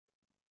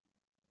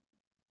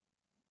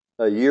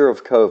A year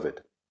of COVID,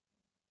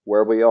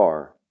 where we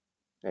are,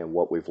 and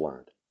what we've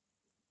learned.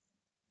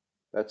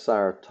 That's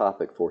our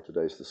topic for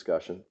today's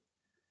discussion.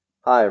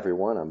 Hi,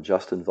 everyone. I'm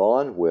Justin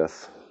Vaughn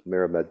with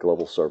MiraMed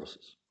Global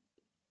Services.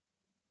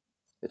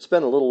 It's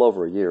been a little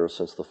over a year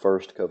since the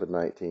first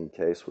COVID-19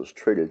 case was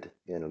treated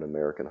in an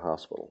American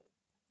hospital.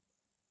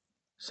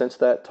 Since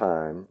that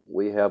time,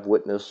 we have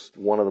witnessed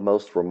one of the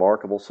most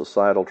remarkable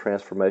societal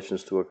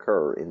transformations to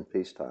occur in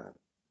peacetime.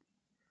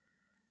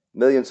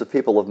 Millions of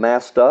people have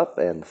masked up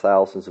and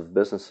thousands of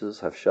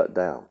businesses have shut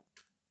down.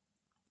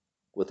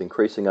 With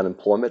increasing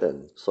unemployment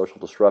and social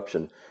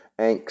disruption,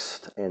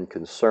 angst and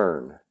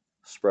concern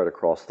spread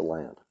across the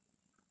land.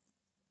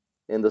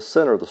 In the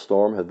center of the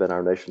storm have been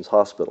our nation's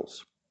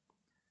hospitals.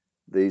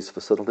 These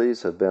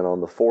facilities have been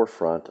on the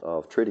forefront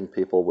of treating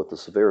people with the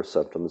severe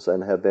symptoms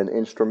and have been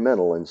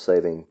instrumental in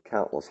saving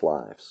countless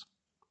lives.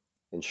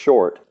 In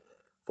short,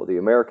 for the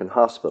American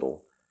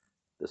hospital,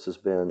 this has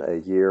been a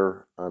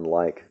year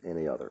unlike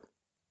any other.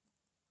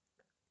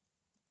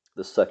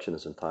 This section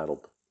is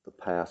entitled, "The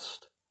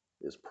Past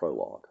is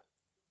Prologue."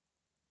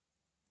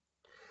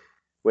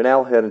 We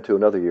now head into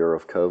another year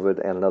of COVID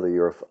and another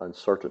year of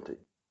uncertainty.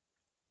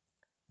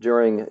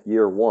 During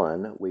year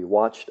one, we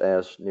watched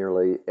as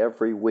nearly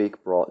every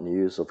week brought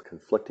news of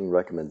conflicting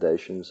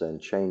recommendations and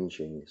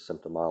changing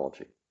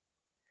symptomology.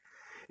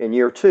 In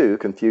year two,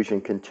 confusion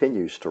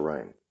continues to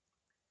reign.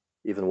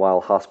 Even while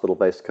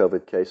hospital-based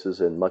COVID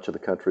cases in much of the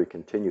country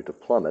continue to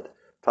plummet,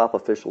 top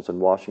officials in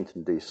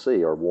Washington,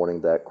 D.C. are warning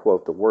that,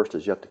 quote, "the worst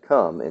is yet to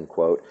come," end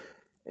quote,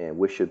 and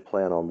we should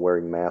plan on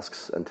wearing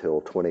masks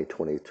until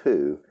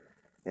 2022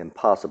 and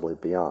possibly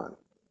beyond.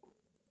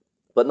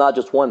 But not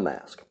just one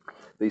mask.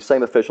 These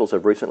same officials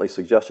have recently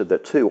suggested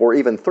that 2 or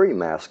even 3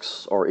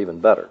 masks are even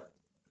better.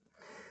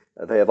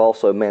 They have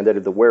also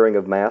mandated the wearing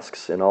of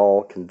masks in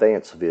all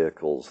conveyance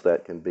vehicles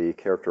that can be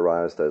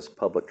characterized as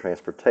public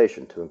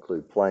transportation, to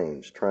include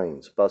planes,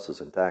 trains, buses,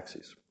 and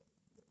taxis.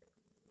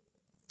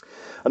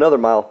 Another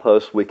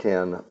milepost we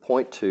can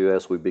point to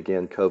as we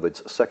begin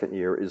COVID's second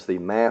year is the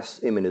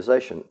mass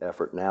immunization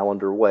effort now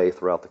underway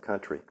throughout the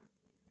country.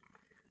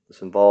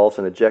 This involves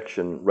an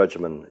injection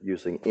regimen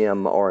using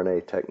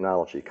mRNA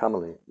technology,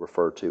 commonly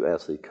referred to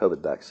as the COVID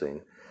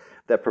vaccine,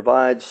 that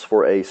provides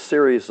for a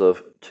series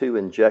of 2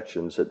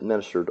 injections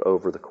administered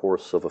over the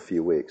course of a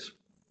few weeks.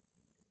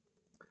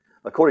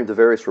 According to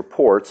various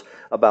reports,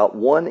 about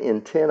 1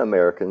 in 10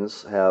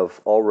 Americans have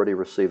already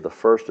received the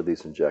first of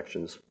these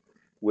injections,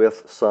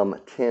 with some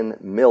 10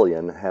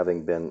 million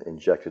having been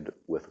injected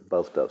with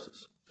both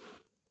doses.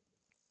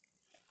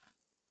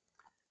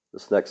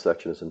 This next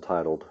section is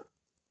entitled,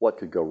 "What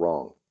Could Go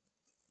Wrong?"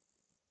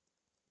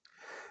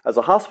 As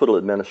a hospital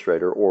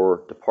administrator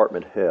or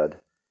department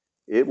head,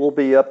 it will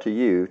be up to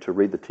you to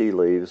read the tea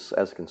leaves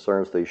as it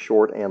concerns the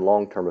short and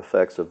long-term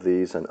effects of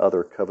these and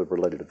other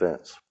COVID-related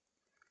events.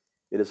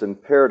 It is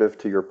imperative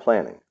to your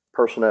planning,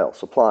 personnel,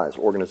 supplies,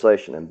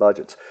 organization, and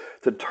budgets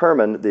to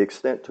determine the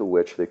extent to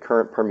which the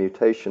current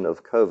permutation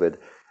of COVID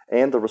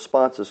and the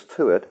responses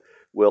to it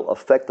will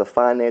affect the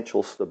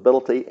financial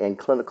stability and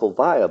clinical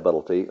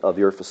viability of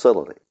your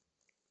facility.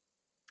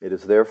 It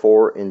is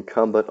therefore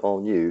incumbent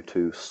on you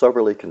to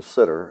soberly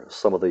consider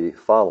some of the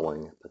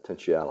following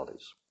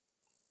potentialities.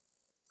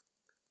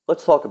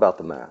 Let's talk about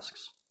the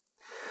masks.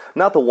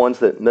 Not the ones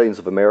that millions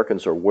of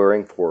Americans are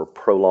wearing for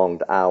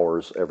prolonged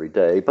hours every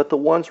day, but the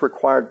ones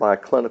required by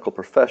clinical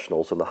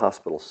professionals in the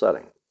hospital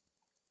setting.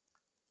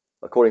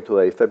 According to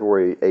a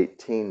February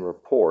 18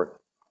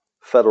 report,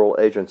 federal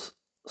agents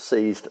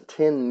seized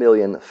 10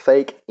 million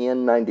fake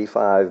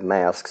N95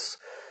 masks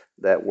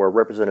that were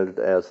represented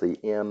as the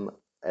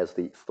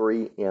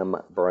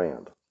 3M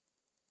brand.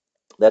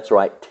 That's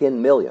right,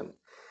 10 million.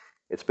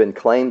 It's been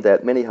claimed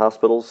that many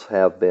hospitals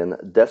have been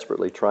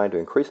desperately trying to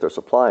increase their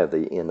supply of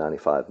the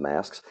N95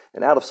 masks,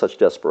 and out of such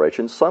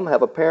desperation, some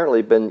have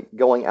apparently been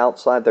going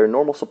outside their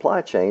normal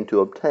supply chain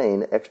to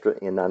obtain extra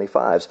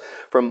N95s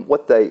from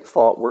what they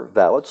thought were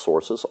valid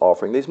sources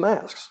offering these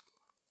masks.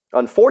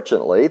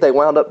 Unfortunately, they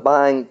wound up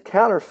buying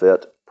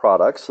counterfeit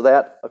products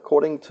that,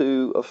 according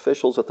to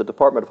officials at the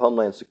Department of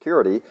Homeland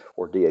Security,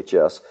 or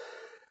DHS,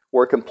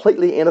 were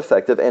completely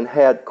ineffective and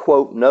had,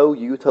 quote, "no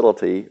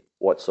utility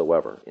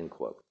whatsoever," end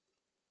quote.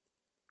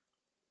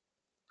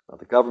 Now,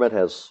 the government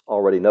has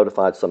already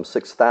notified some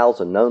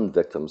 6,000 known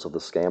victims of the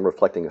scam,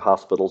 reflecting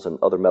hospitals and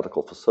other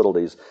medical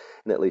facilities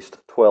in at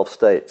least 12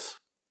 states.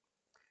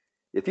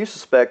 If you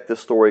suspect this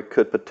story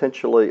could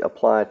potentially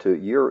apply to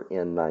your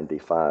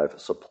N95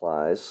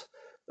 supplies,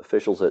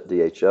 officials at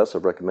DHS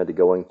have recommended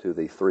going to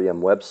the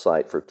 3M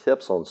website for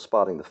tips on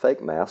spotting the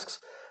fake masks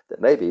that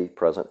may be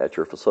present at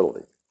your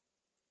facility.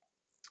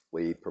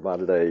 We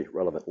provided a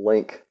relevant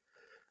link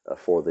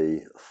for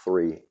the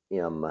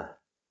 3M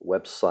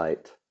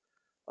website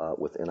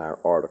within our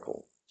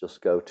article. Just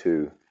go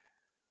to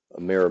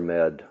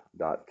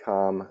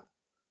miramed.com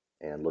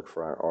and look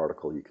for our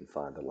article. You can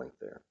find the link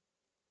there.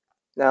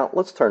 Now,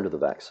 let's turn to the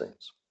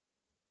vaccines.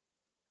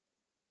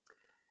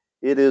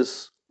 It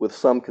is with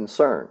some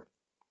concern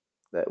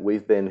that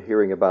we've been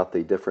hearing about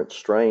the different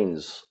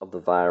strains of the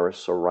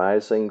virus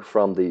arising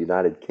from the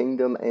United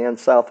Kingdom and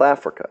South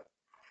Africa.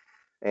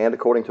 And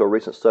according to a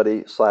recent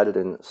study cited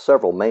in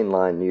several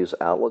mainline news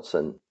outlets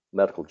and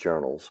medical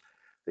journals,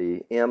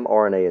 the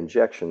mRNA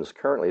injections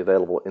currently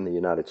available in the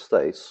United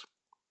States,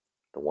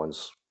 the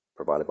ones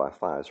provided by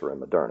Pfizer and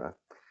Moderna,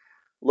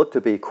 look to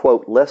be,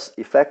 quote, less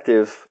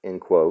effective, end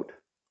quote,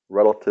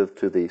 relative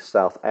to the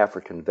South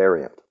African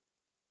variant.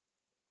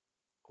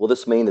 Will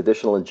this mean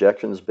additional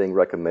injections being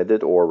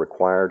recommended or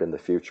required in the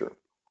future?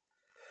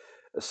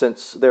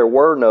 Since there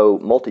were no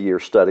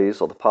multi-year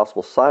studies of the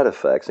possible side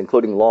effects,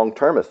 including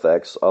long-term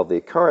effects of the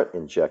current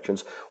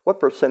injections, what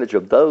percentage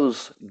of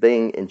those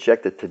being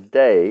injected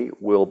today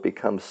will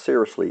become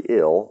seriously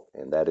ill,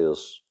 and that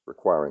is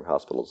requiring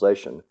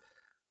hospitalization,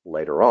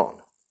 later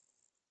on?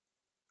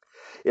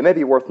 It may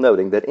be worth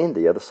noting that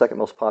India, the second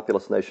most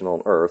populous nation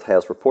on earth,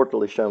 has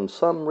reportedly shown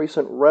some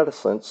recent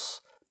reticence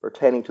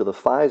pertaining to the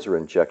Pfizer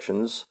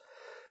injections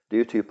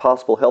due to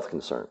possible health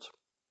concerns.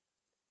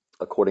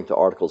 According to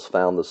articles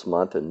found this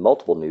month in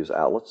multiple news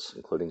outlets,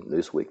 including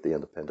Newsweek, The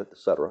Independent,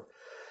 etc.,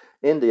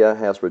 India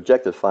has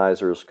rejected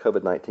Pfizer's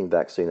COVID-19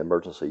 vaccine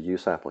emergency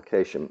use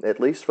application, at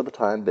least for the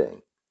time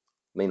being.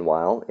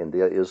 Meanwhile,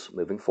 India is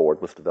moving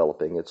forward with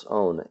developing its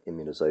own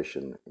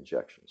immunization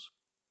injections.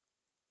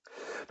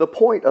 The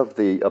point of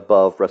the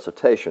above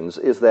recitations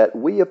is that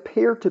we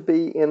appear to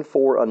be in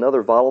for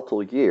another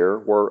volatile year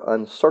where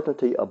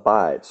uncertainty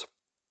abides,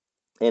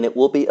 and it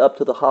will be up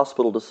to the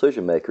hospital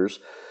decision makers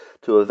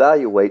to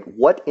evaluate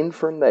what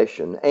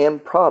information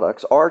and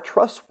products are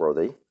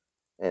trustworthy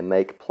and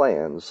make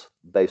plans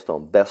based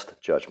on best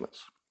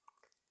judgments.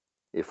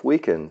 If we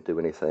can do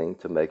anything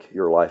to make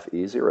your life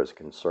easier as it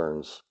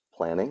concerns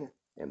planning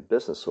and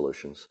business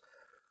solutions,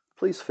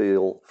 please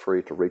feel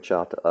free to reach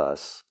out to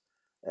us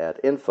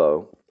at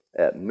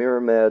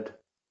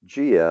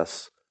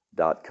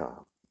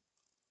info@miramedgs.com.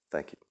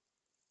 Thank you.